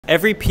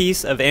every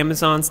piece of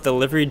Amazon's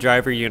delivery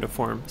driver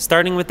uniform.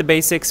 Starting with the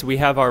basics, we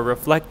have our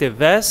reflective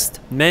vest,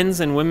 men's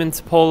and women's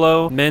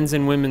polo, men's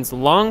and women's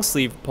long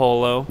sleeve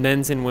polo,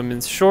 men's and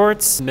women's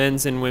shorts,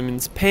 men's and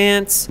women's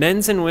pants,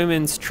 men's and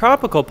women's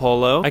tropical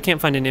polo. I can't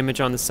find an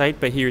image on the site,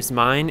 but here's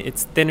mine.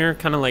 It's thinner,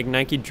 kind of like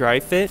Nike Dry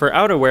Fit. For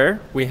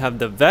outerwear, we have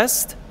the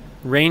vest,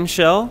 rain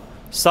shell,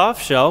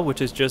 soft shell, which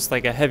is just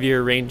like a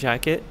heavier rain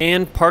jacket,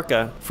 and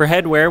parka. For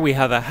headwear, we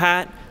have a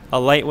hat, a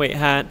lightweight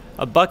hat,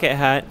 a bucket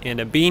hat, and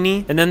a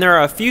beanie. And then there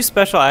are a few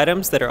special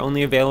items that are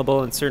only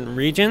available in certain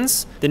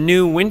regions. The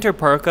new winter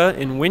parka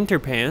and winter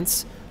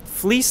pants,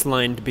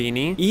 fleece-lined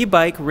beanie,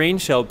 e-bike rain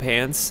shell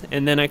pants,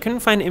 and then I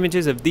couldn't find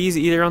images of these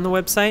either on the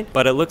website,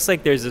 but it looks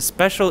like there's a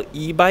special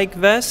e-bike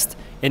vest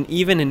and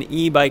even an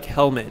e-bike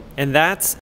helmet. And that's